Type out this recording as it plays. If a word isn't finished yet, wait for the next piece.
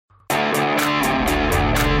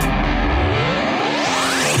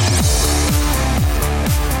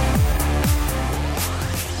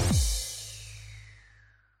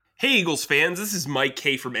Hey Eagles fans, this is Mike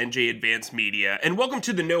K from NJ Advanced Media, and welcome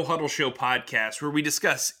to the No Huddle Show podcast, where we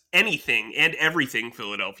discuss anything and everything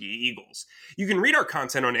Philadelphia Eagles. You can read our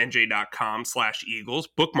content on nj.com/Eagles,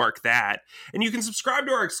 bookmark that, and you can subscribe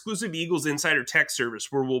to our exclusive Eagles Insider Tech service,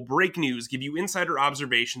 where we'll break news, give you insider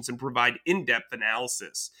observations, and provide in-depth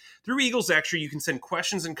analysis. Through Eagles Extra, you can send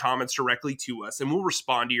questions and comments directly to us, and we'll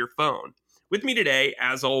respond to your phone. With me today,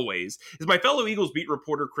 as always, is my fellow Eagles beat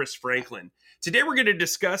reporter, Chris Franklin. Today, we're going to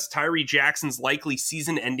discuss Tyree Jackson's likely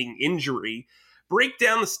season-ending injury, break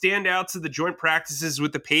down the standouts of the joint practices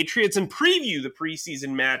with the Patriots, and preview the preseason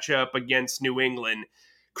matchup against New England.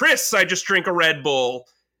 Chris, I just drank a Red Bull.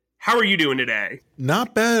 How are you doing today?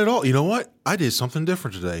 Not bad at all. You know what? I did something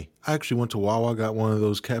different today. I actually went to Wawa, got one of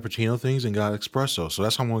those cappuccino things, and got espresso. So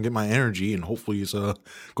that's how I'm going to get my energy, and hopefully it's going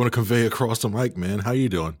to convey across the mic, man. How you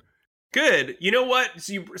doing? Good. You know what?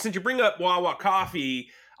 Since you bring up Wawa coffee,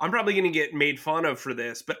 I'm probably going to get made fun of for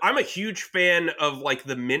this, but I'm a huge fan of like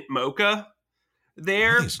the mint mocha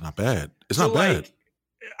there. It's not bad. It's not bad.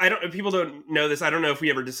 People don't know this. I don't know if we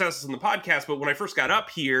ever discussed this on the podcast, but when I first got up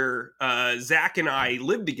here, Zach and I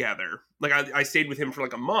lived together. Like I stayed with him for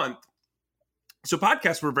like a month. So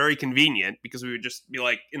podcasts were very convenient because we would just be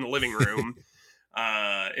like in the living room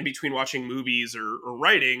in between watching movies or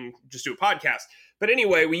writing, just do a podcast. But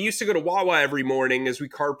anyway, we used to go to Wawa every morning as we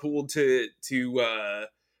carpooled to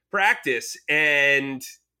practice, and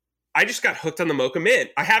I just got hooked on the Mocha Mint.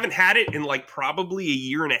 I haven't had it in like probably a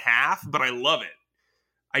year and a half, but I love it.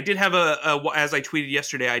 I did have as I tweeted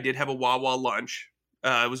yesterday, I did have a Wawa lunch.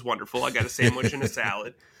 It was wonderful. I got a sandwich and a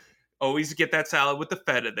salad. Always get that salad with the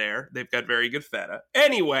feta there. They've got very good feta.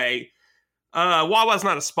 Anyway, Wawa's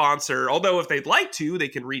not a sponsor, although if they'd like to, they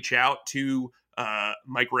can reach out to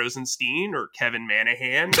Mike Rosenstein or Kevin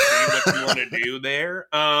Manahan, see what you want to do there.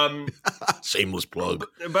 Shameless plug.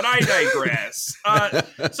 But I digress.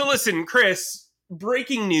 So listen, Chris,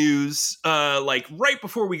 breaking news, like right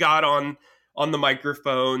before we got on the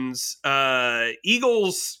microphones,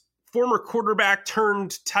 Eagles former quarterback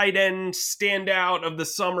turned tight end standout of the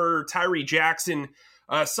summer, Tyree Jackson,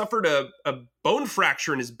 suffered a bone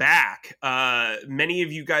fracture in his back. Many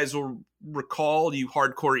of you guys will recall, you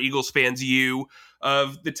hardcore Eagles fans,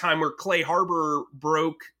 of the time where Clay Harbor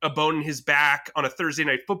broke a bone in his back on a Thursday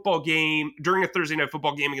night football game, during a Thursday night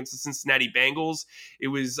football game against the Cincinnati Bengals. It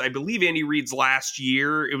was, I believe, Andy Reid's last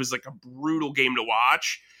year. It was like a brutal game to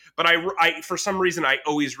watch. But I for some reason, I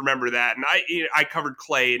always remember that. And I covered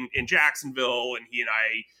Clay in Jacksonville, and he and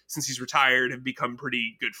I, since he's retired, have become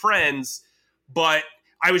pretty good friends. But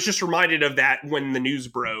I was just reminded of that when the news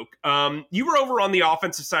broke. You were over on the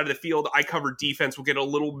offensive side of the field. I covered defense. We'll get a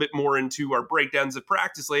little bit more into our breakdowns of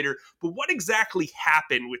practice later. But what exactly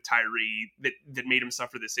happened with Tyree that made him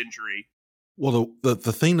suffer this injury? Well, the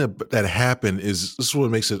thing that happened is, this is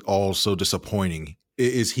what makes it all so disappointing,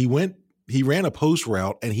 is he ran a post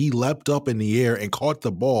route and he leapt up in the air and caught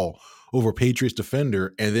the ball over a Patriots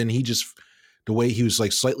defender. And then the way he was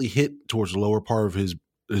like slightly hit towards the lower part of his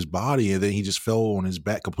body, and then he just fell on his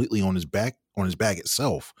back, completely on his back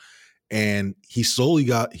itself. And he slowly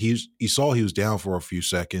he saw he was down for a few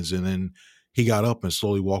seconds, and then he got up and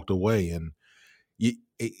slowly walked away. And the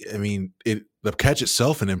catch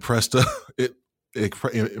itself and impressed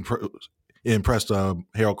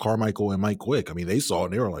Harold Carmichael and Mike Quick. I mean, they saw it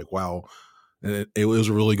and they were like, wow, and it was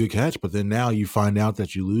a really good catch. But then now you find out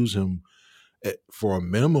that you lose him for a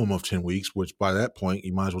minimum of 10 weeks, which by that point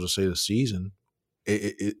you might as well just say the season.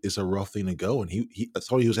 It's a rough thing to go, and I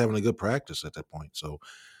thought he was having a good practice at that point. So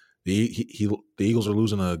the Eagles are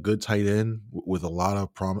losing a good tight end with a lot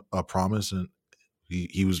of promise, and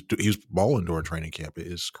he was balling during training camp.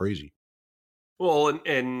 It's crazy. Well,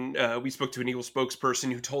 and we spoke to an Eagles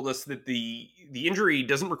spokesperson who told us that the injury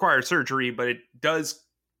doesn't require surgery, but it does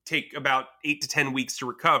take about 8 to 10 weeks to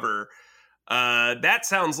recover. That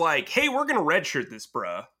sounds like, hey, we're going to redshirt this,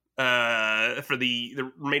 bruh. For the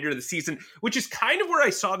remainder of the season, which is kind of where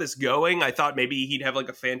I saw this going. I thought maybe he'd have like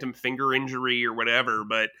a phantom finger injury or whatever.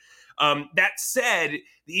 But that said,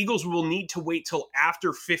 the Eagles will need to wait till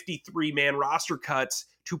after 53-man roster cuts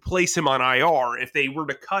to place him on IR. If they were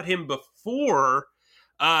to cut him before,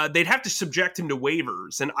 they'd have to subject him to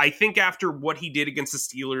waivers. And I think after what he did against the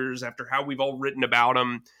Steelers, after how we've all written about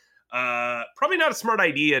him, probably not a smart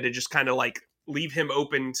idea to just kind of like leave him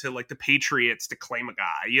open to like the Patriots to claim a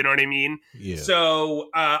guy. You know what I mean? Yeah. So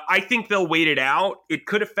I think they'll wait it out. It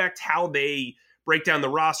could affect how they break down the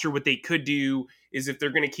roster. What they could do is, if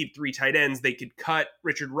they're going to keep 3 tight ends, they could cut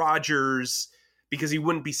Richard Rodgers because he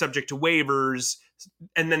wouldn't be subject to waivers,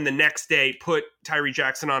 and then the next day put Tyree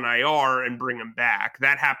Jackson on IR and bring him back.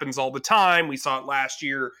 That happens all the time. We saw it last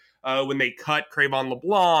year when they cut Crevon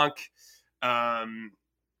LeBlanc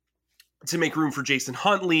to make room for Jason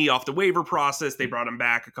Huntley off the waiver process. They brought him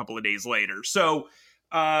back a couple of days later. So,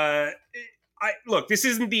 look, this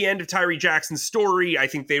isn't the end of Tyree Jackson's story. I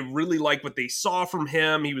think they really like what they saw from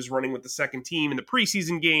him. He was running with the second team in the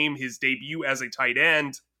preseason game, his debut as a tight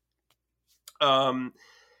end. And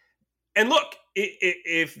look,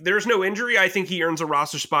 if there's no injury, I think he earns a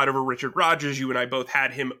roster spot over Richard Rodgers. You and I both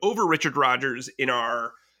had him over Richard Rodgers in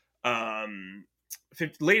our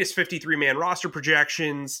latest 53-man roster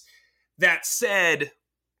projections. That said,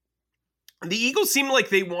 the Eagles seem like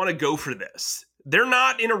they want to go for this. They're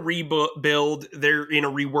not in a rebuild, they're in a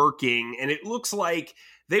reworking, and it looks like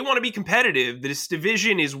they want to be competitive. This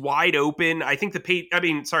division is wide open. I think not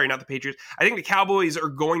the Patriots. I think the Cowboys are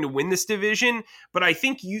going to win this division, but I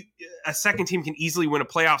think a second team can easily win a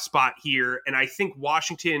playoff spot here, and I think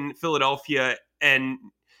Washington, Philadelphia, and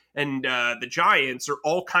the Giants are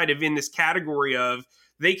all kind of in this category of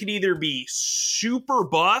they could either be super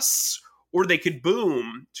busts or they could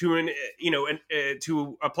boom to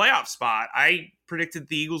to a playoff spot. I predicted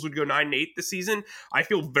the Eagles would go 9-8 this season. I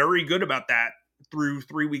feel very good about that through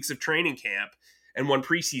 3 weeks of training camp and one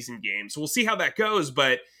preseason game. So we'll see how that goes.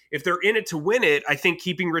 But if they're in it to win it, I think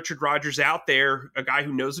keeping Richard Rodgers out there, a guy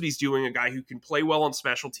who knows what he's doing, a guy who can play well on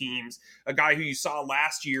special teams, a guy who you saw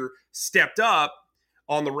last year stepped up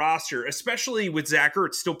on the roster, especially with Zach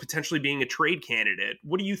Ertz still potentially being a trade candidate.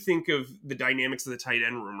 What do you think of the dynamics of the tight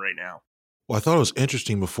end room right now? Well, I thought it was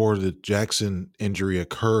interesting before the Jackson injury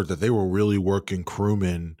occurred that they were really working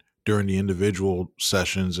crewmen during the individual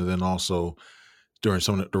sessions and then also during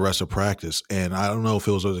some of the rest of practice. And I don't know if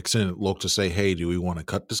it was an extended look to say, hey, do we want to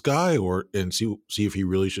cut this guy and see if he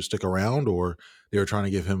really should stick around, or they were trying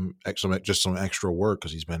to give him some extra work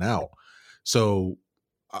because he's been out. So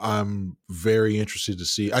I'm very interested to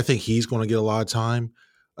see. I think he's going to get a lot of time.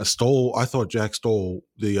 I thought Jack Stoll,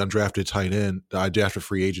 the undrafted tight end, the undrafted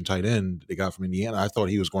free agent tight end they got from Indiana, I thought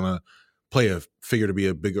he was going to figure to be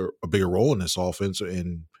a bigger role in this offense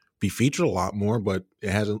and be featured a lot more, but it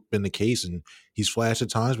hasn't been the case. And he's flashed at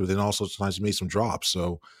times, but then also sometimes he made some drops.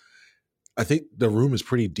 So I think the room is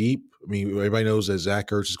pretty deep. I mean, everybody knows that Zach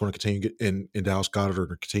Ertz is going to continue to get, and Dallas Goedert are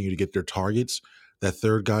going to continue to get their targets. That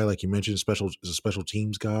third guy, like you mentioned, is a special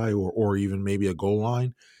teams guy or even maybe a goal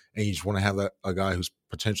line. And you just want to have a guy who's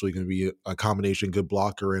potentially going to be a combination good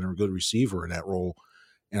blocker and a good receiver in that role.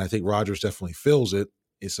 And I think Rodgers definitely fills it.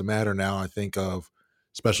 It's a matter now, I think, of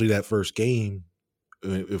especially that first game,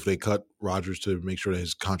 if they cut Rodgers to make sure that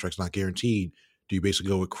his contract's not guaranteed, do you basically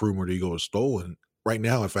go with Kroom or do you go with Stoll? And right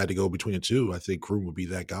now, if I had to go between the two, I think Kroom would be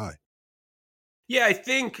that guy. Yeah, I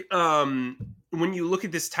think when you look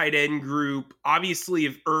at this tight end group, obviously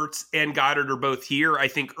if Ertz and Goddard are both here, I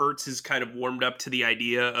think Ertz has kind of warmed up to the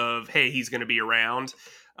idea of, hey, he's going to be around.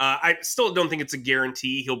 I still don't think it's a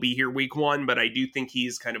guarantee he'll be here week one, but I do think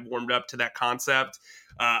he's kind of warmed up to that concept.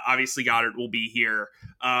 Obviously, Goddard will be here.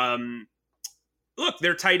 Look,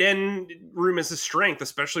 their tight end room is a strength,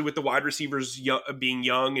 especially with the wide receivers being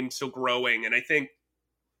young and still growing. And I think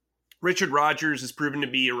Richard Rodgers has proven to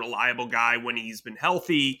be a reliable guy when he's been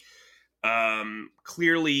healthy.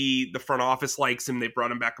 Clearly, the front office likes him. They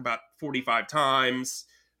brought him back about 45 times.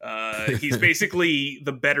 He's basically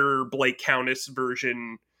the better Blake Countess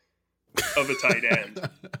version of a tight end.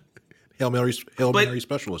 Hail Mary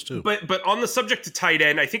specialist, too. But on the subject of tight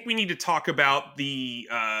end, I think we need to talk about the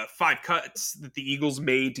 5 cuts that the Eagles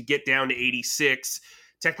made to get down to 86.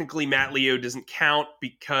 Technically, Matt Leo doesn't count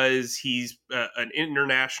because he's an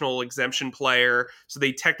international exemption player. So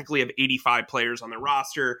they technically have 85 players on their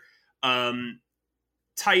roster.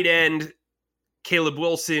 Tight end, Caleb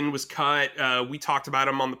Wilson was cut. We talked about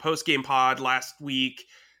him on the postgame pod last week.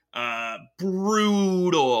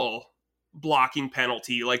 Brutal blocking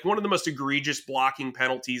penalty, like one of the most egregious blocking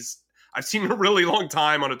penalties I've seen in a really long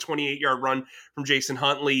time on a 28-yard run from Jason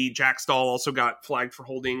Huntley. Jack Stahl also got flagged for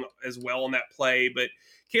holding as well on that play, but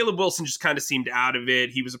Caleb Wilson just kind of seemed out of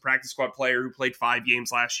it. He was a practice squad player who played 5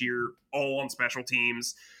 games last year, all on special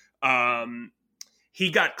teams.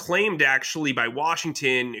 He got claimed actually by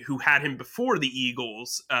Washington, who had him before the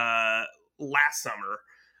Eagles last summer.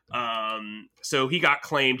 So he got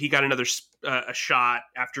claimed. He got another a shot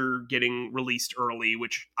after getting released early,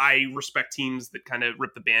 which I respect teams that kind of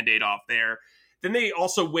rip the Band-Aid off there. Then they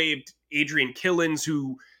also waived Adrian Killens,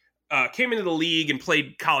 who came into the league and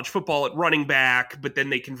played college football at running back, but then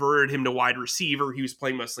they converted him to wide receiver. He was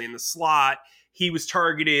playing mostly in the slot. He was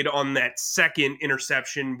targeted on that second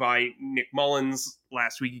interception by Nick Mullins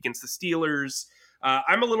last week against the Steelers.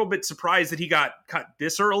 I'm a little bit surprised that he got cut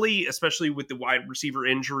this early, especially with the wide receiver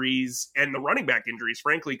injuries and the running back injuries,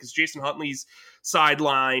 frankly, because Jason Huntley's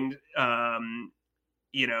sidelined, and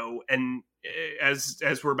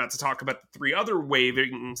as we're about to talk about the three other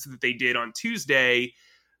waivings that they did on Tuesday,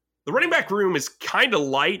 the running back room is kind of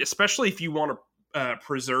light, especially if you want to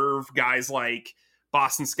preserve guys like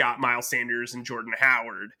Boston Scott, Miles Sanders, and Jordan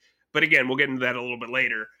Howard. But again, we'll get into that a little bit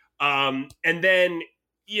later. And then,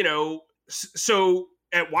 so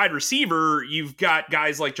at wide receiver, you've got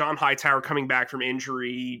guys like John Hightower coming back from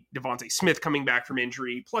injury, Devontae Smith coming back from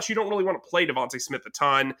injury. Plus, you don't really want to play Devontae Smith a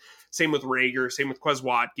ton. Same with Rager, same with Quez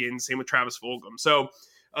Watkins, same with Travis Fulgham. So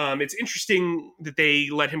it's interesting that they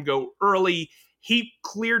let him go early. He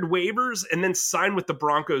cleared waivers and then signed with the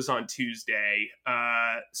Broncos on Tuesday.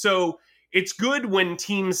 So it's good when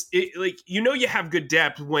teams, you have good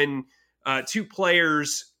depth when two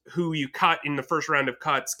players who you cut in the first round of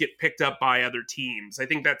cuts get picked up by other teams. I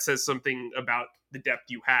think that says something about the depth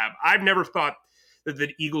you have. I've never thought that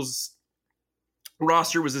the Eagles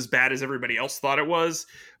roster was as bad as everybody else thought it was,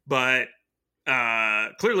 but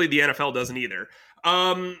clearly the NFL doesn't either.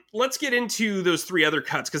 Let's get into those three other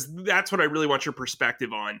cuts because that's what I really want your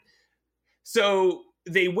perspective on. So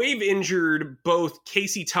they waive injured both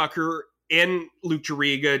Casey Tucker and Luke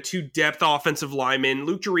Juriga, two depth offensive linemen.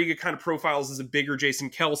 Luke Juriga kind of profiles as a bigger Jason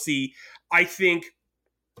Kelce. I think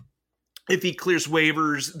if he clears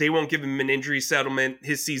waivers, they won't give him an injury settlement.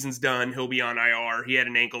 His season's done. He'll be on IR. He had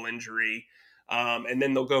an ankle injury. And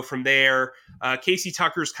then they'll go from there. Casey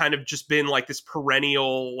Tucker's kind of just been like this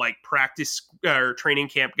perennial like practice or training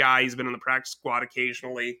camp guy. He's been on the practice squad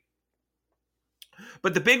occasionally.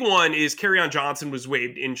 But the big one is Kerryon Johnson was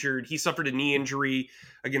waived injured. He suffered a knee injury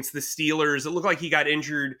against the Steelers. It looked like he got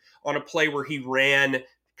injured on a play where he ran,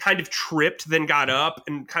 kind of tripped, then got up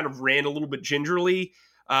and kind of ran a little bit gingerly.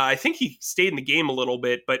 I think he stayed in the game a little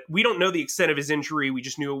bit, but we don't know the extent of his injury. We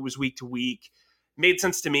just knew it was week to week. Made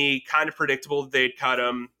sense to me, kind of predictable that they'd cut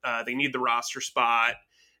him. They need the roster spot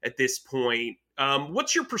at this point.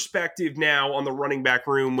 What's your perspective now on the running back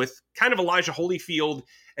room with kind of Elijah Holyfield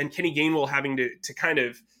and Kenny Gainwell having to kind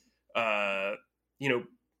of,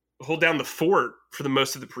 hold down the fort for the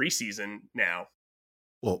most of the preseason now?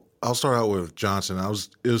 Well, I'll start out with Johnson.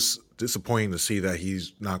 It was disappointing to see that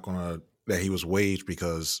that he was waived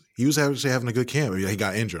because he was having a good camp. He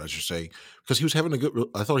got injured, I should say, because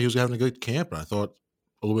I thought he was having a good camp, and I thought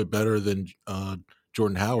a little bit better than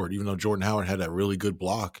Jordan Howard, even though Jordan Howard had that really good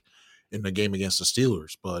block in the game against the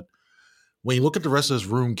Steelers. But when you look at the rest of his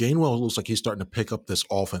room, Gainwell looks like he's starting to pick up this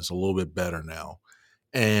offense a little bit better now.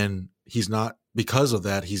 And because of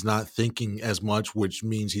that, he's not thinking as much, which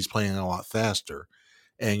means he's playing a lot faster.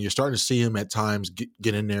 And you're starting to see him at times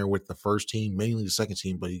get in there with the first team, mainly the second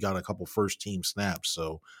team, but he got a couple first team snaps.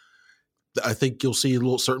 So I think you'll see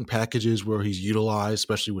certain packages where he's utilized,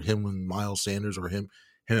 especially with him and Miles Sanders or him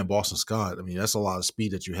and Boston Scott. I mean, that's a lot of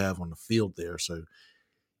speed that you have on the field there. So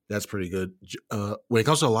that's pretty good. When it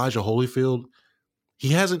comes to Elijah Holyfield, he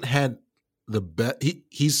hasn't had the best.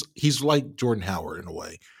 He's like Jordan Howard in a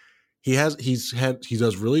way. He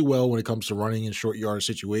does really well when it comes to running in short yard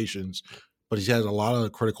situations, but he's had a lot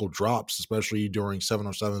of critical drops, especially during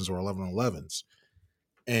 7-on-7s or 11-on-11s,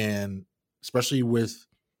 and especially with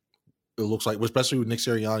Nick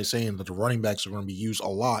Sirianni saying that the running backs are going to be used a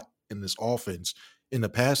lot in this offense in the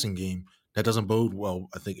passing game. That doesn't bode well,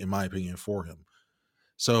 I think, in my opinion, for him.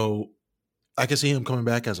 So I can see him coming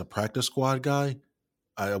back as a practice squad guy.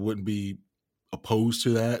 I wouldn't be opposed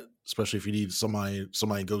to that, especially if you need somebody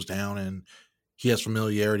goes down and he has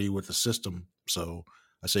familiarity with the system. So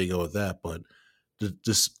I say go with that. But it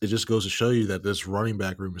just goes to show you that this running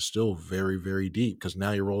back room is still very, very deep because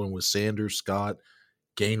now you're rolling with Sanders, Scott,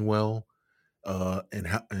 Gainwell,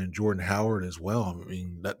 and Jordan Howard as well. I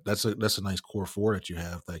mean, that's a nice core four that you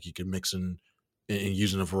have that you can mix in and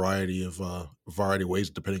use in a variety of ways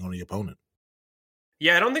depending on the opponent.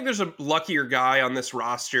 Yeah, I don't think there's a luckier guy on this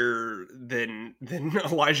roster than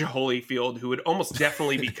Elijah Holyfield, who would almost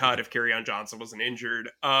definitely be cut if Kerryon Johnson wasn't injured.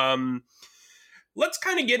 Let's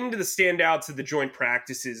kind of get into the standouts of the joint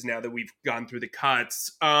practices now that we've gone through the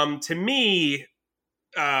cuts. To me,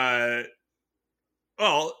 I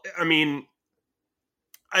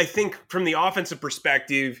think from the offensive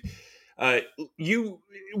perspective,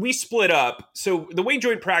 we split up. So the way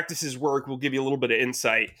joint practices work will give you a little bit of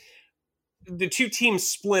insight. The two teams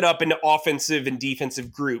split up into offensive and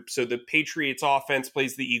defensive groups. So the Patriots offense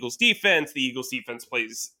plays the Eagles defense. The Eagles defense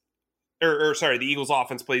plays, the Eagles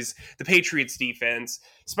offense plays the Patriots defense.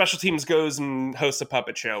 Special teams goes and hosts a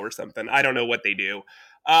puppet show or something. I don't know what they do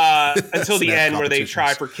until the end where they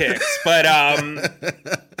try for kicks. But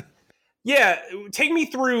Yeah, take me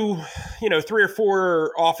through, 3 or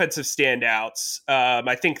 4 offensive standouts.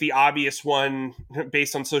 I think the obvious one,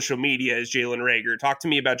 based on social media, is Jalen Reagor. Talk to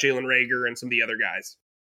me about Jalen Reagor and some of the other guys.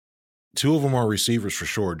 Two of them are receivers for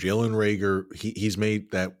sure. Jalen Reagor, he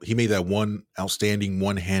made that one outstanding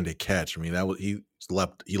one-handed catch. I mean, that was he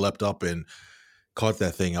leapt up and caught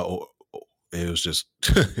that thing. It was just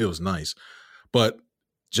it was nice. But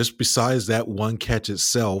just besides that one catch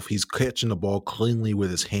itself, he's catching the ball cleanly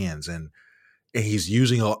with his hands, and he's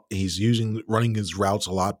using running his routes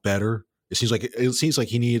a lot better. It seems like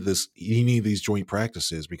he needed these joint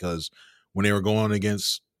practices, because when they were going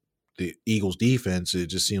against the Eagles defense, it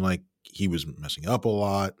just seemed like he was messing up a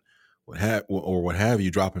lot, what have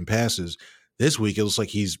you, dropping passes. This week, it looks like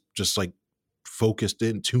he's just like focused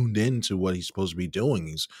in, tuned into what he's supposed to be doing.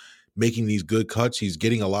 He's making these good cuts. He's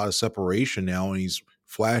getting a lot of separation now, and he's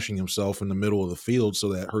flashing himself in the middle of the field so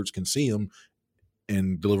that Hurts can see him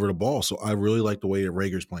and deliver the ball. So I really like the way that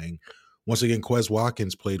Rager's playing. Once again, Quez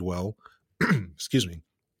Watkins played well. Excuse me.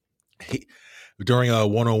 During a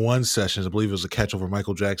one-on-one sessions, I believe it was a catch over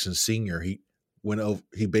Michael Jackson Sr., he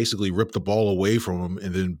basically ripped the ball away from him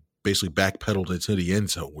and then basically backpedaled into the end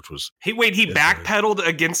zone, which was... He backpedaled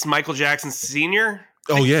against Michael Jackson Sr.?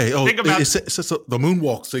 Think about... It's the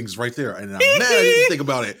moonwalk thing's right there, and I'm mad I didn't think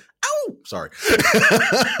about it. Ow! Sorry.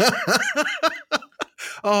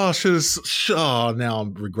 Now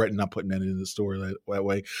I'm regretting not putting that in the story that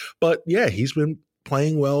way. But yeah, he's been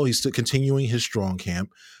playing well. He's still continuing his strong camp.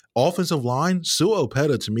 Offensive line, Sua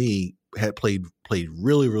Opeta to me had played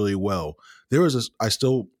really, really well. I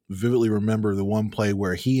still vividly remember the one play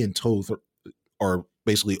where he and Toth are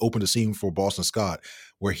basically opened the seam for Boston Scott,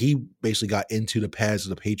 where he basically got into the pads of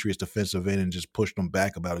the Patriots defensive end and just pushed them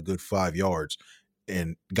back about a good 5 yards.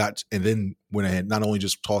 And then when I had not only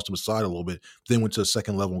just tossed him aside a little bit, then went to the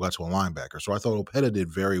second level and got to a linebacker. So I thought Opeta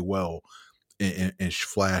did very well and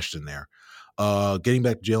flashed in there. Getting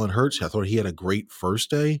back to Jalen Hurts, I thought he had a great first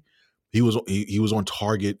day. He was on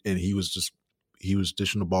target, and he was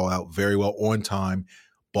dishing the ball out very well on time.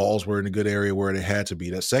 Balls were in a good area where they had to be.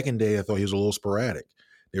 That second day, I thought he was a little sporadic.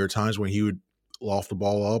 There were times when he would loft the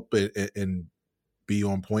ball up and be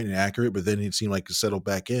on point and accurate, but then it seemed like to settle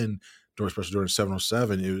back in, especially during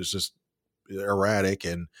 707, it was just erratic.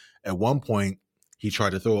 And at one point, he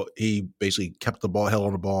basically kept the ball, held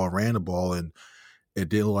on the ball, and ran the ball, and it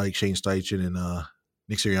didn't look like Shane Steichen and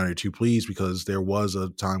Nick Sirianni are too pleased, because there was a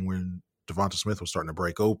time when Devonta Smith was starting to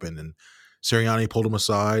break open, and Sirianni pulled him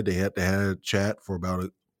aside. They had a chat for about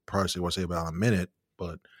a minute,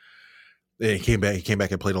 but then he came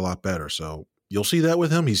back and played a lot better. So you'll see that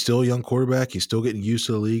with him. He's still a young quarterback. He's still getting used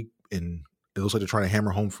to the league, and it looks like they're trying to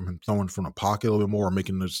hammer home from him throwing from the pocket a little bit more,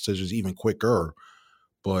 making the decisions even quicker.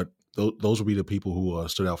 But those will be the people who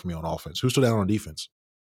stood out for me on offense. Who stood out on defense?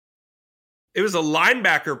 It was a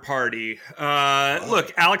linebacker party.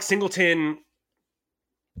 Look, Alex Singleton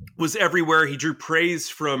was everywhere. He drew praise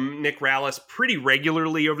from Nick Rallis pretty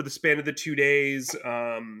regularly over the span of the 2 days.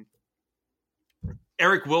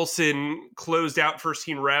 Eric Wilson closed out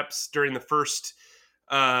first-team reps during the first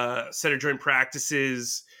set of joint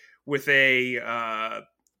practices with a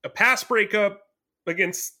pass breakup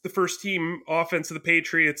against the first-team offense of the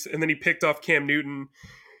Patriots, and then he picked off Cam Newton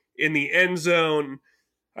in the end zone.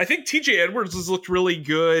 I think TJ Edwards has looked really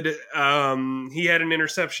good. He had an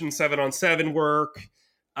interception, 7-on-7 work.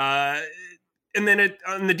 And then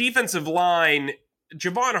on the defensive line,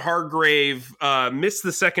 Javon Hargrave missed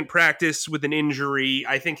the second practice with an injury.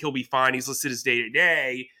 I think he'll be fine. He's listed as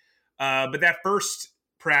day-to-day. But that first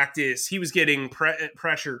practice, he was getting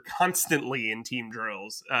pressure constantly in team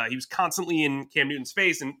drills. He was constantly in Cam Newton's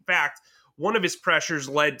face. In fact, one of his pressures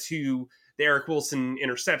led to the Eric Wilson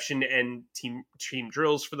interception and team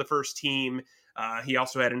drills for the first team. He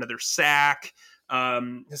also had another sack.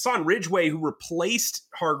 Hassan Ridgeway, who replaced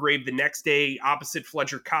Hargrave the next day opposite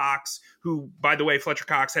Fletcher Cox, who, by the way, Fletcher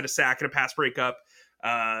Cox had a sack and a pass breakup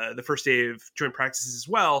the first day of joint practices as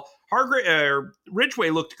well. Ridgeway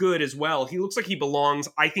looked good as well. He looks like he belongs.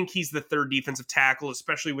 I think he's the third defensive tackle,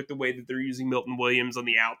 especially with the way that they're using Milton Williams on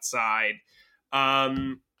the outside.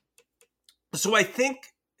 So I think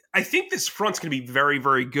this front's going to be very,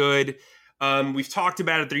 very good. We've talked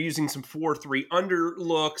about it. They're using some 4-3 under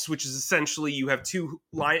looks, which is essentially you have two,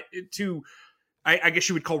 I guess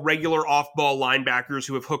you would call regular off-ball linebackers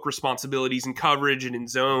who have hook responsibilities in coverage and in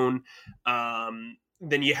zone.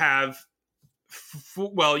 Then you have,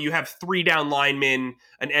 you have 3 down linemen,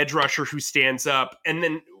 an edge rusher who stands up, and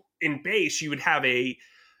then in base you would have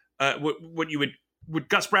what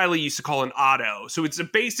Gus Bradley used to call an auto. So it's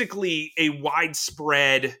basically a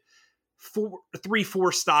widespread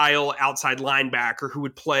 3-4 style outside linebacker who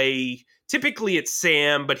would play typically it's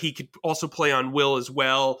Sam, but he could also play on Will as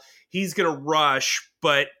well. He's going to rush,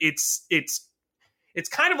 but it's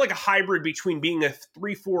kind of like a hybrid between being a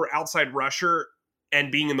 3-4 outside rusher and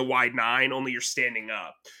being in the wide 9, only you're standing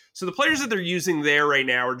up. So the players that they're using there right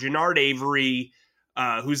now are Jannard Avery,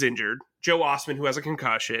 who's injured, Joe Osman, who has a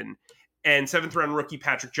concussion, and 7th-round rookie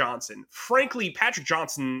Patrick Johnson. Frankly, Patrick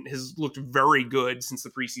Johnson has looked very good since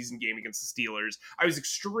the preseason game against the Steelers. I was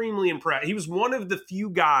extremely impressed. He was one of the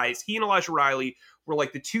few guys, he and Elijah Riley were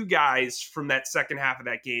like the two guys from that second half of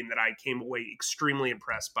that game that I came away extremely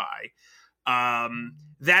impressed by.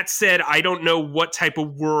 That said, I don't know what type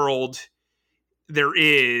of world there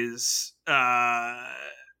is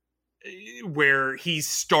where he's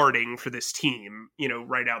starting for this team,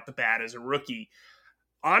 right out the bat as a rookie.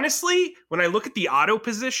 Honestly, when I look at the auto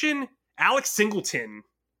position, Alex Singleton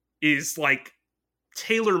is like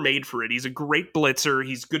tailor-made for it. He's a great blitzer.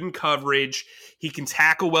 He's good in coverage. He can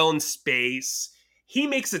tackle well in space. He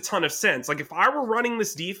makes a ton of sense. Like if I were running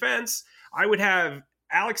this defense, I would have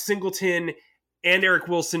Alex Singleton and Eric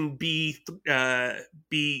Wilson be 3-down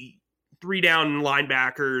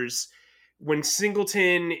linebackers. When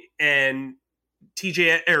Singleton and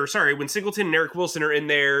when Singleton and Eric Wilson are in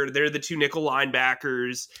there, they're the two nickel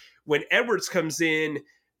linebackers. When Edwards comes in,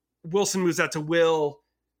 Wilson moves out to Will,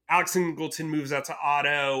 Alex Singleton moves out to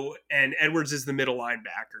Otto, and Edwards is the middle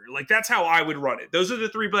linebacker. Like that's how I would run it. Those are the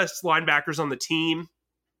 3 best linebackers on the team.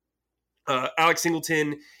 Alex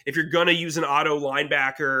Singleton, if you're going to use an auto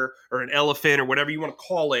linebacker or an elephant or whatever you want to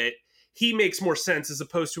call it, he makes more sense as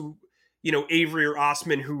opposed to, Avery or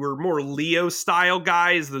Osman, who are more Leo style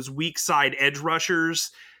guys, those weak side edge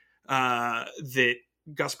rushers that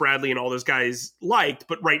Gus Bradley and all those guys liked.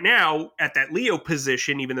 But right now at that Leo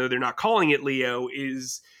position, even though they're not calling it Leo,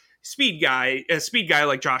 is a speed guy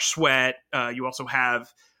like Josh Sweat. You also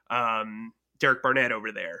have Derek Barnett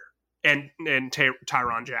over there and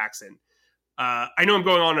Tyron Jackson. I know I'm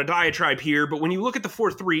going on a diatribe here, but when you look at the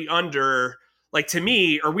 4-3 under, like to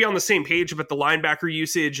me, are we on the same page about the linebacker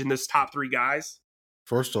usage in this top 3 guys?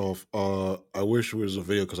 First off, I wish there was a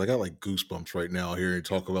video because I got like goosebumps right now hearing you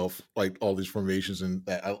talk about like all these formations and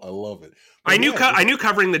that. I love it. But I knew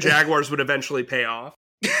covering the Jaguars would eventually pay off.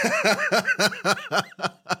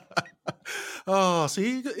 Oh,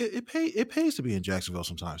 see, it pays to be in Jacksonville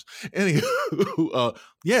sometimes. Anywho,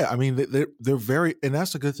 yeah, I mean they're very, and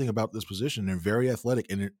that's the good thing about this position. They're very athletic,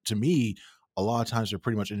 and to me, a lot of times they're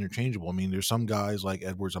pretty much interchangeable. I mean, there's some guys like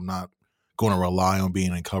Edwards I'm not going to rely on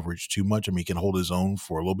being in coverage too much. I mean, he can hold his own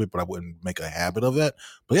for a little bit, but I wouldn't make a habit of that.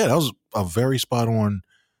 But yeah, that was a very spot on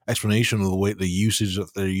explanation of the way the usage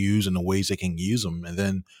that they use and the ways they can use them. And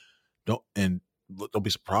then don't be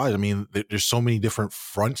surprised. I mean, there's so many different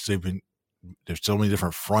fronts there's so many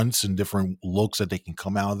different fronts and different looks that they can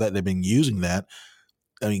come out of that. They've been using that.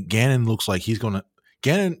 I mean, Gannon looks like he's going to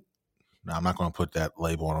Gannon. No, I'm not going to put that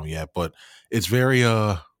label on him yet, but it's very,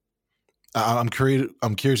 I'm curious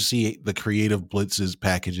to see the creative blitzes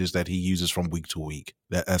packages that he uses from week to week.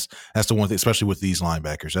 That's the one thing, especially with these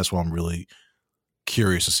linebackers. That's why I'm really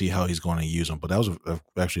curious to see how he's going to use them. But that was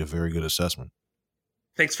actually a very good assessment.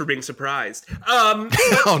 Thanks for being surprised. Oh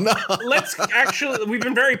no! We've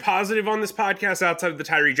been very positive on this podcast outside of the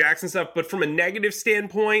Tyree Jackson stuff, but from a negative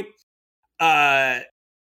standpoint, N'Keal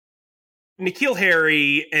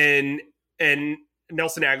Harry and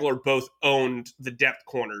Nelson Aguilar both owned the depth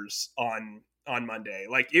corners on Monday.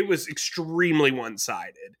 Like it was extremely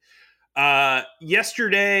one-sided.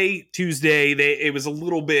 Yesterday, Tuesday, it was a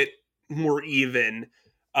little bit more even.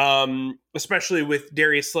 Especially with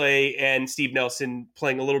Darius Slay and Steve Nelson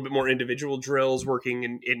playing a little bit more individual drills,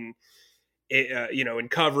 working in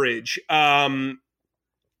coverage. But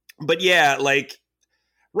yeah, like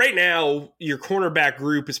right now, your cornerback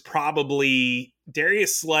group is probably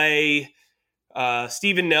Darius Slay,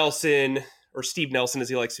 Steven Nelson, or Steve Nelson as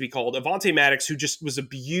he likes to be called, Avonte Maddox, who just was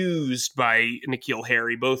abused by N'Keal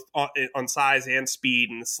Harry, both on size and speed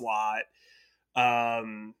in the slot.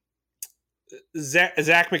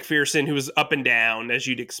 Zach McPherson, who was up and down as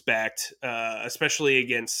you'd expect, especially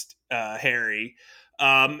against Harry.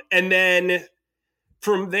 And then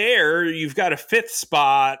from there, you've got a 5th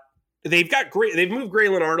spot. They've moved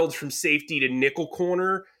Graylin Arnold from safety to nickel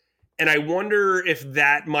corner. And I wonder if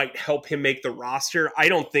that might help him make the roster. I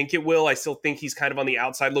don't think it will. I still think he's kind of on the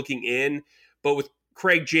outside looking in. But with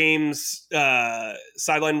Craig James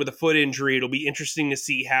sidelined with a foot injury, it'll be interesting to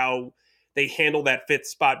see how they handle that 5th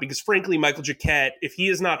spot, because frankly, Michael Jacquet, if he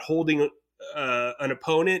is not holding an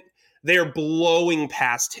opponent, they are blowing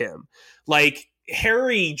past him. Like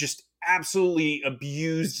Harry just absolutely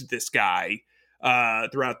abused this guy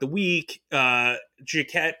throughout the week.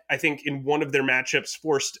 Jaquette, I think, in one of their matchups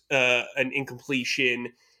forced an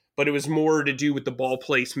incompletion, but it was more to do with the ball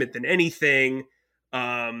placement than anything.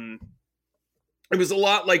 It was a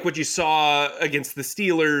lot like what you saw against the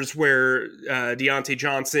Steelers, where Deontay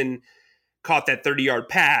Johnson caught that 30-yard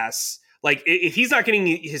pass. Like, if he's not getting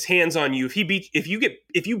his hands on you, if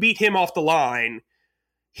you beat him off the line,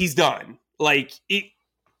 he's done. Like,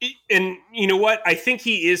 and you know what? I think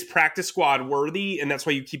he is practice squad worthy, and that's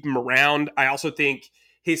why you keep him around. I also think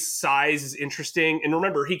his size is interesting. And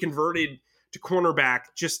remember, he converted to cornerback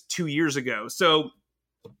just 2 years ago. So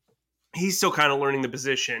he's still kind of learning the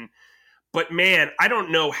position. But man, I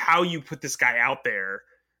don't know how you put this guy out there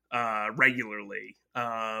regularly.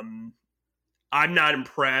 I'm not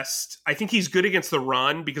impressed. I think he's good against the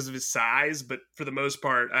run because of his size, but for the most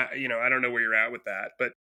part, I don't know where you're at with that.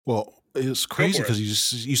 But well, it's crazy because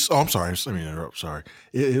you saw. Oh, I'm sorry. Let me interrupt. Sorry.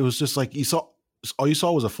 It was just like all you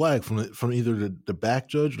saw was a flag from either the back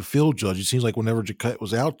judge, or the field judge. It seems like whenever Jaquette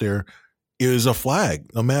was out there, it was a flag,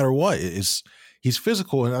 no matter what. He's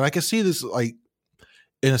physical, and I can see this like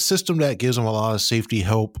in a system that gives him a lot of safety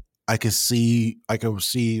help. I can see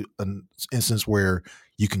an instance where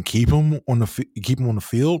you can keep him on the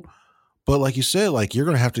field, but like you said, like you're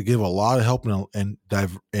going to have to give a lot of help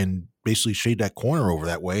and basically shade that corner over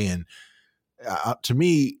that way. And to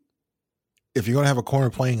me, if you're going to have a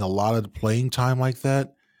corner playing a lot of the playing time like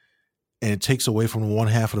that, and it takes away from one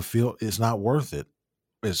half of the field, it's not worth it.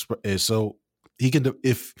 It's so he can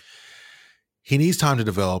if he needs time to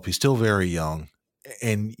develop. He's still very young.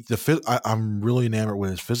 And I'm really enamored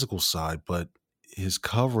with his physical side, but his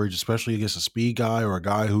coverage, especially against a speed guy or a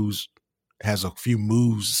guy who's has a few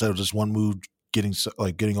moves instead of just one move,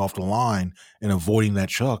 getting off the line and avoiding that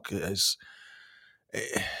chuck is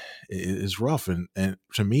rough. And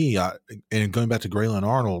to me, and going back to Grayland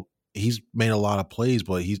Arnold, he's made a lot of plays,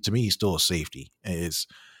 but to me he's still a safety. His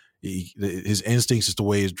instincts is the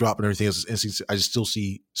way he's dropping everything else. His instincts, I just still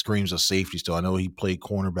see screams of safety still. I know he played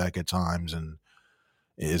cornerback at times and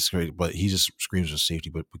it's great, but he just screams of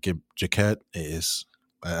safety. But Jaquette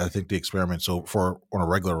I think the experiment's over on a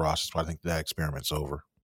regular roster. I think that experiment's over.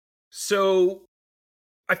 So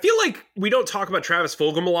I feel like we don't talk about Travis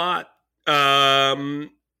Fulgham a lot.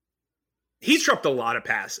 He's dropped a lot of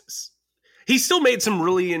passes. He's still made some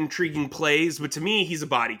really intriguing plays, but to me, he's a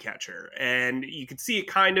body catcher. And you could see it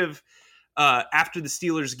kind of after the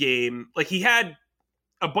Steelers game. Like, he had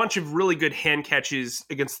a bunch of really good hand catches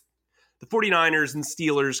against the 49ers and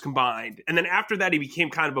Steelers combined. And then after that, he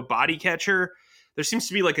became kind of a body catcher. There seems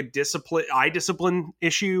to be like eye discipline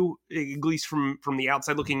issue, at least from the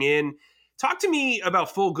outside looking in. Talk to me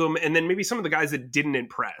about Fulgham and then maybe some of the guys that didn't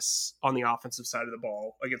impress on the offensive side of the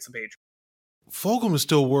ball against the Patriots. Fulgham is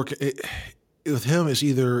still working. With him, it's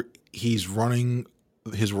either he's running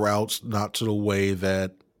his routes not to the way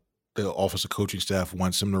that the offensive coaching staff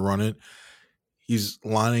wants him to run it. He's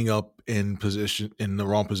lining up in the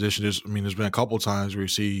wrong position. There's been a couple of times where you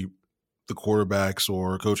see the quarterbacks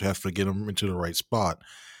or a coach have to get him into the right spot.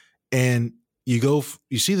 And you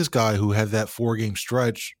see this guy who had that 4-game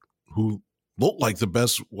stretch who looked like the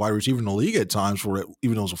best wide receiver in the league at times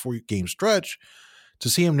even though it was a 4-game stretch. To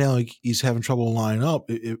see him now, he's having trouble lining up.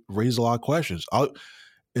 It raises a lot of questions. And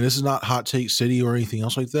this is not hot take city or anything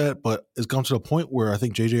else like that, but it's come to the point where I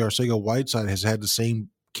think J.J. Arcega-Whiteside has had the same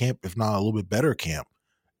camp, if not a little bit better camp,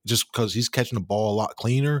 just because he's catching the ball a lot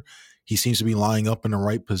cleaner. He seems to be lining up in the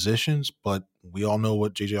right positions, but we all know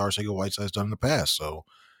what J.J. Arcega-Whiteside has done in the past. So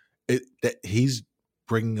that he's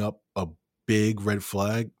bringing up a big red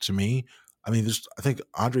flag to me. I think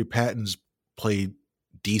Andre Patton's played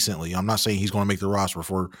decently. I'm not saying he's going to make the roster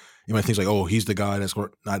before anybody thinks like, oh, he's the guy that's going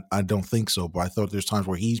to, I don't think so, but I thought there's times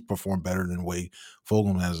where he's performed better than the way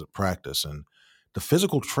Fulgham has at practice. And the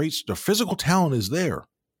physical traits, the physical talent is there.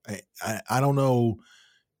 I don't know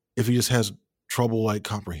if he just has trouble like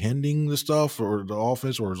comprehending the stuff or the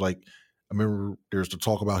offense, or it's like, I remember there's the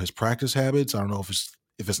talk about his practice habits. I don't know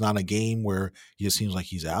if it's not a game where he just seems like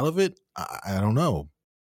he's out of it. I don't know,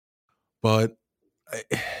 but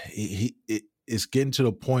it's getting to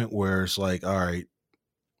the point where it's like, all right,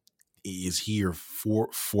 is he your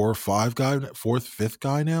fourth, fifth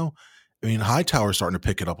guy now? I mean, Hightower's starting to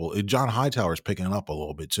pick it up. John Hightower's picking it up a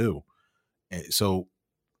little bit too. And so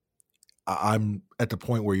I'm at the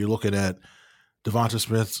point where you're looking at Devonta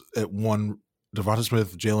Smith, Jalen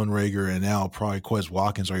Reagor, and now probably Quez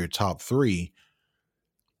Watkins are your top 3,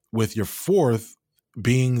 with your fourth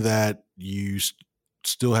being that you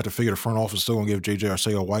still have to figure the front office still going to give J.J.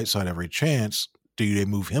 Arcega-Whiteside every chance. Do they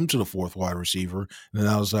move him to the 4th wide receiver? And then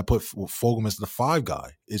I put Fulgham as the 5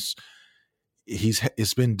 guy.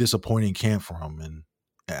 it's been disappointing camp for him, and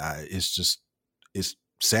it's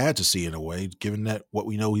sad to see in a way, given that what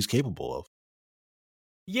we know he's capable of.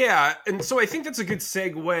 Yeah, and so I think that's a good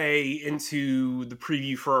segue into the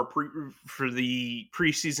preview for for the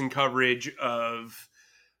preseason coverage of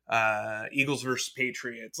Eagles versus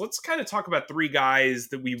Patriots. Let's kind of talk about three guys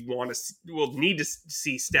that we will need to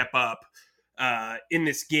see step up in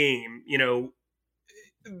this game. You know,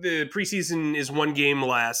 the preseason is one game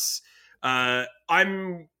less.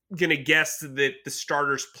 I'm gonna guess that the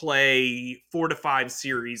starters play 4 to 5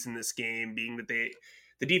 series in this game, being that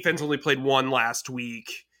the defense only played one last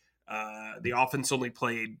week. The offense only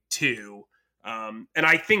played two. And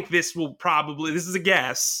I think this is a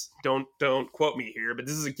guess. Don't quote me here, but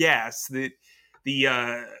this is a guess that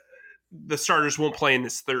the starters won't play in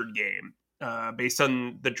this third game based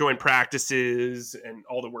on the joint practices and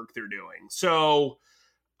all the work they're doing. So,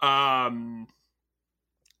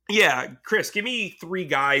 yeah, Chris, give me three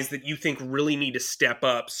guys that you think really need to step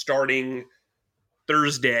up starting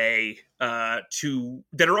Thursday that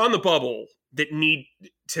are on the bubble that need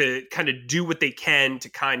to kind of do what they can to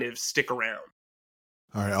kind of stick around.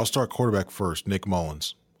 All right, I'll start quarterback first. Nick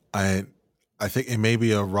Mullins. I think it may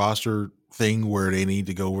be a roster thing where they need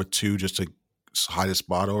to go with two just to hide a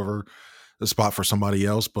spot over the spot for somebody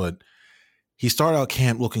else. But he started out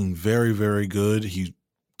camp looking very, very good. He's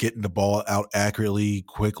getting the ball out accurately,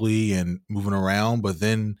 quickly, and moving around. But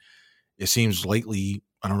then it seems lately,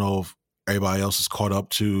 I don't know if everybody else is caught up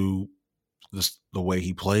to the way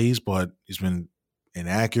he plays, but he's been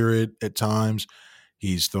inaccurate at times.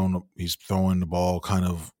 He's throwing the ball kind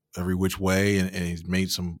of every which way, and he's made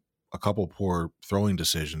a couple poor throwing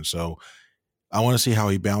decisions. So I want to see how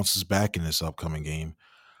he bounces back in this upcoming game.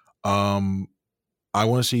 I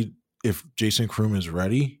want to see if Jason Kroom is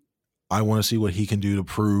ready. I want to see what he can do to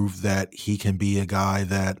prove that he can be a guy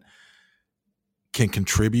that can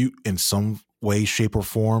contribute in some way, shape, or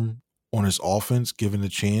form on his offense, given the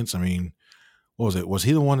chance. I mean, what was it? Was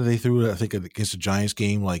he the one that they threw, I think, against the Giants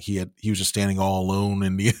game? Like he was just standing all alone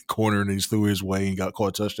in the corner and he just threw his way and got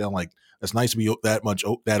caught a touchdown. Like, it's nice to be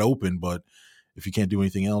that open, but if you can't do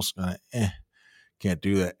anything else, can't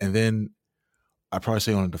do that. And then I'd probably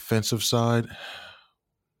say on the defensive side,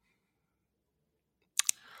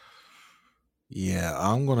 yeah,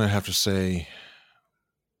 I'm going to have to say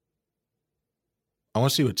I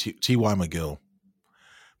want to see what T.Y. McGill,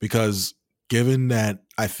 because given that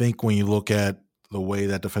I think when you look at the way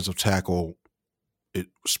that defensive tackle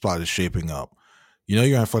spot is shaping up, you know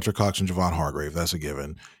you're going to have Fletcher Cox and Javon Hargrave. That's a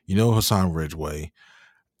given. You know Hassan Ridgeway.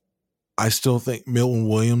 I still think Milton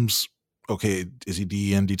Williams, okay, is he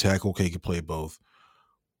D tackle? Okay, he can play both.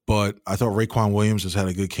 But I thought Raekwon Williams has had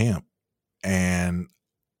a good camp. And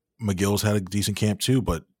McGill's had a decent camp too,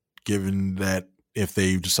 but given that if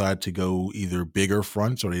they decide to go either bigger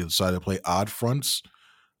fronts or they decide to play odd fronts,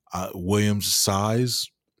 Williams' size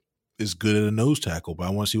is good at a nose tackle, but I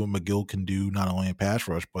want to see what McGill can do not only in pass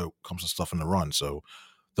rush, but comes to stuff in the run. So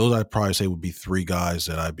those I'd probably say would be three guys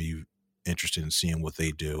that I'd be interested in seeing what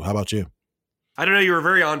they do. How about you? I don't know. You were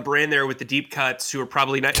very on brand there with the deep cuts, who are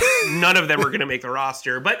probably not. None of them are going to make the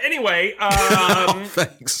roster. But anyway,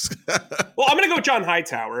 thanks. Well, I'm going to go with John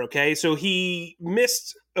Hightower. Okay, so he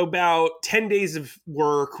missed about 10 days of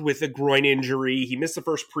work with a groin injury. He missed the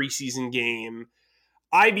first preseason game.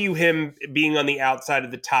 I view him being on the outside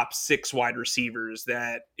of the top 6 wide receivers.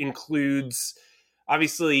 That includes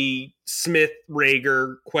obviously Smith,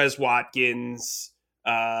 Rager, Quez Watkins,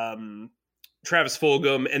 Travis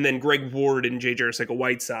Fulgham, and then Greg Ward and J.J.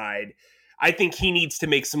 Arcega-Whiteside. I think he needs to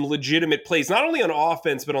make some legitimate plays, not only on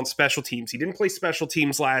offense, but on special teams. He didn't play special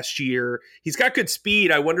teams last year. He's got good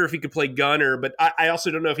speed. I wonder if he could play gunner, but I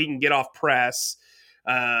also don't know if he can get off press,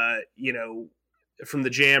 from the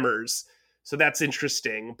jammers. So that's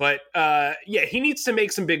interesting. But, yeah, he needs to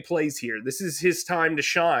make some big plays here. This is his time to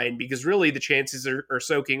shine because really the chances are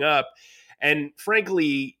soaking up. And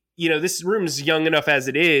frankly, this room's young enough as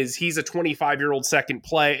it is. He's a 25-year-old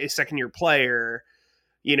second-year player.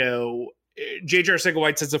 J.J.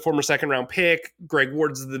 Arcega-Whiteside's a former second-round pick. Greg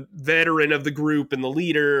Ward's the veteran of the group and the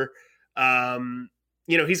leader.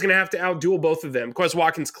 He's going to have to outduel both of them. Quez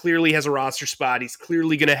Watkins clearly has a roster spot. He's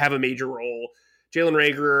clearly going to have a major role. Jalen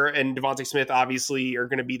Reagor and Devontae Smith obviously are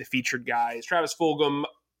going to be the featured guys. Travis Fulgham,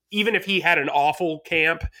 even if he had an awful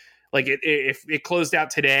camp, like if it closed out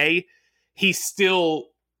today, he's still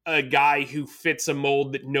a guy who fits a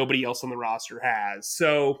mold that nobody else on the roster has.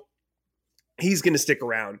 So he's going to stick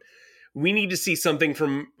around. We need to see something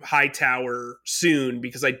from Hightower soon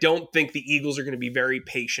because I don't think the Eagles are going to be very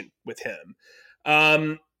patient with him.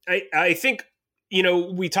 I think,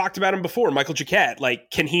 we talked about him before, Michael Jacquet.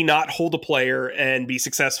 Like, can he not hold a player and be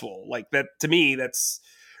successful? Like, that, to me, that's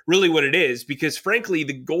really what it is, because frankly,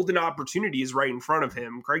 the golden opportunity is right in front of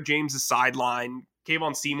him. Craig James is sidelined.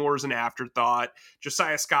 Kayvon Seymour's an afterthought.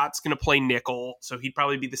 Josiah Scott's going to play nickel, so he'd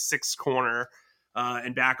probably be the sixth corner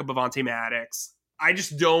and back up Avonte Maddox. I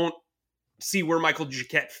just don't see where Michael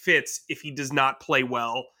Jacquet fits if he does not play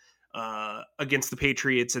well against the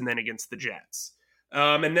Patriots and then against the Jets.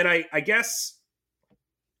 And then I guess,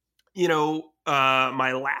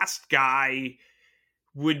 my last guy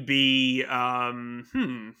would be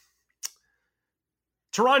Teron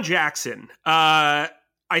Jackson. I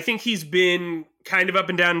think he's been kind of up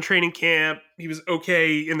and down in training camp. He was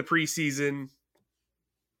okay in the preseason.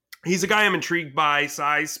 He's a guy I'm intrigued by,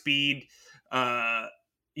 size, speed,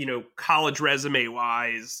 college resume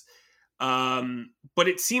wise. But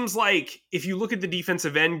it seems like if you look at the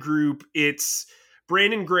defensive end group, it's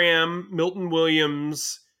Brandon Graham, Milton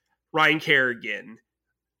Williams, Ryan Kerrigan,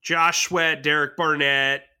 Josh Sweat, Derek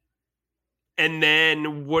Barnett. And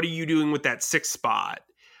then what are you doing with that sixth spot?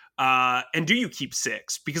 And do you keep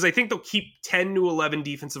six? Because I think they'll keep 10 to 11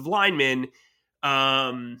 defensive linemen.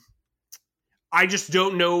 I just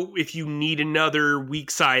don't know if you need another weak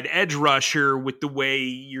side edge rusher with the way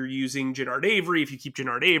you're using Jannard Avery. If you keep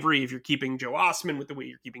Jannard Avery, if you're keeping Joe Osman with the way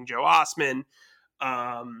you're keeping Joe Osman.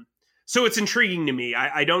 So it's intriguing to me.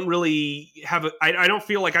 I don't really have I don't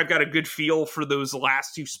feel like I've got a good feel for those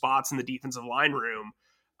last two spots in the defensive line room.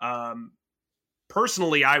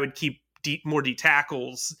 Personally, I would keep more D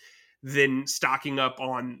tackles than stocking up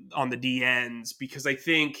on the D ends, because I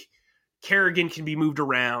think Kerrigan can be moved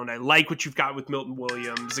around. I like what you've got with Milton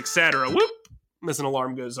Williams, etc. Whoop! As an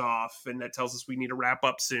alarm goes off, and that tells us we need to wrap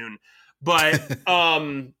up soon. But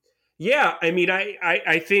yeah, I mean,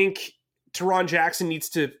 I think Teron Jackson needs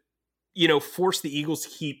to, force the Eagles to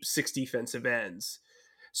keep 6 defensive ends.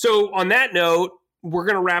 So on that note, we're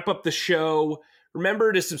going to wrap up the show.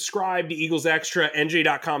 Remember to subscribe to Eagles Extra,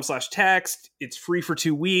 nj.com/text. It's free for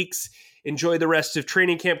 2 weeks. Enjoy the rest of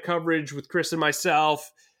training camp coverage with Chris and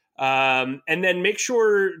myself. And then make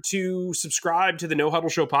sure to subscribe to the No Huddle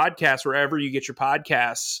Show podcast wherever you get your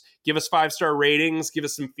podcasts. Give us 5-star ratings. Give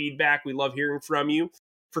us some feedback. We love hearing from you.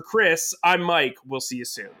 For Chris, I'm Mike. We'll see you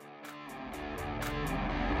soon.